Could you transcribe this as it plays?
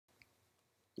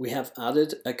We have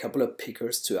added a couple of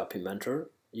pickers to App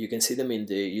Inventor. You can see them in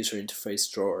the user interface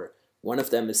drawer. One of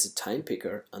them is a time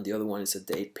picker and the other one is a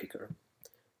date picker.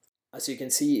 As you can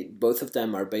see, both of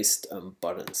them are based on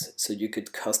buttons, so you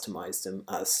could customize them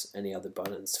as any other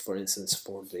buttons. For instance,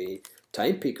 for the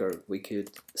time picker, we could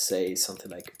say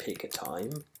something like pick a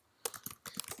time,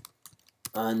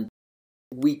 and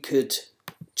we could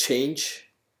change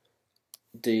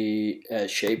the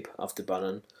shape of the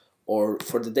button. Or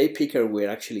for the date picker, we're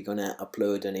actually going to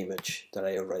upload an image that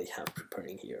I already have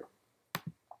preparing here.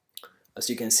 As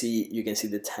you can see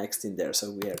the text in there,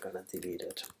 so we are going to delete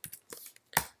it.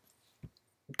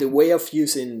 The way of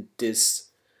using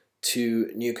these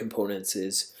two new components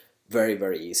is very,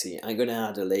 very easy. I'm going to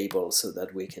add a label so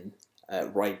that we can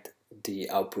write the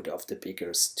output of the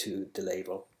pickers to the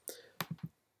label.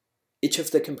 Each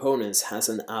of the components has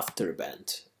an after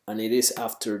event, and it is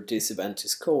after this event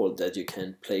is called that you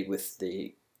can play with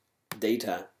the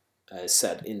data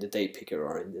set in the date picker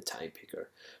or in the time picker.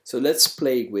 So let's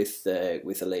play with a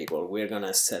label. We're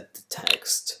gonna set the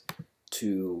text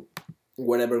to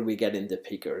whatever we get in the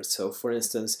picker. So for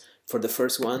instance, for the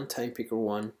first one, time picker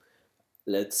 1,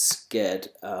 let's get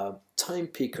time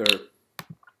picker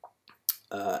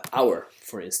hour,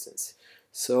 for instance.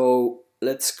 So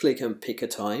let's click on pick a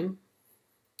time.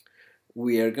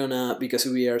 We are gonna, because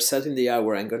we are setting the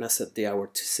hour, I'm gonna set the hour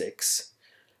to 6,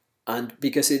 and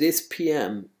because it is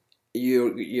PM,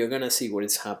 you're gonna see what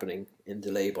is happening in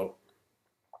the label.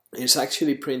 It's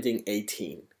actually printing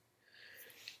 18.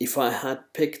 If I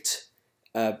had picked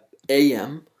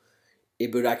AM,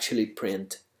 it would actually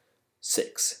print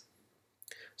 6.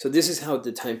 So this is how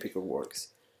the time picker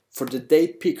works. For the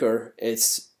date picker,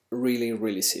 it's really,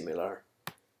 really similar.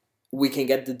 We can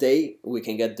get the day, we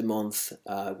can get the month,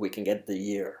 we can get the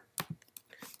year.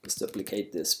 Let's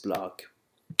duplicate this block.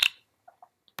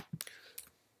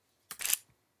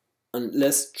 And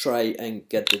let's try and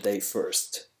get the day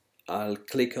first. I'll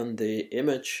click on the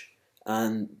image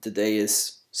and the day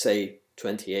is, say,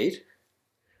 28.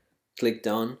 Click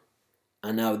done,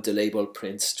 and now the label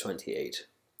prints 28.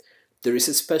 There is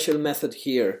a special method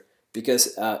here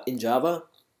because in Java,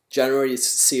 January is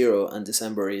 0 and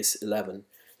December is 11.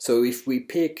 So if we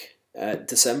pick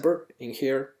December in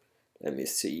here, let me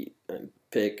see, and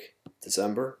pick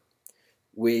December,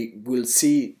 we will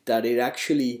see that it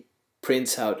actually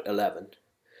prints out 11.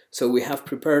 So we have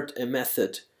prepared a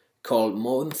method called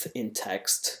month in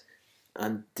text,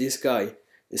 and this guy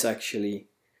is actually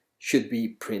should be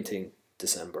printing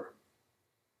December.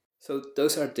 So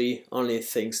those are the only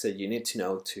things that you need to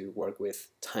know to work with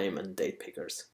time and date pickers.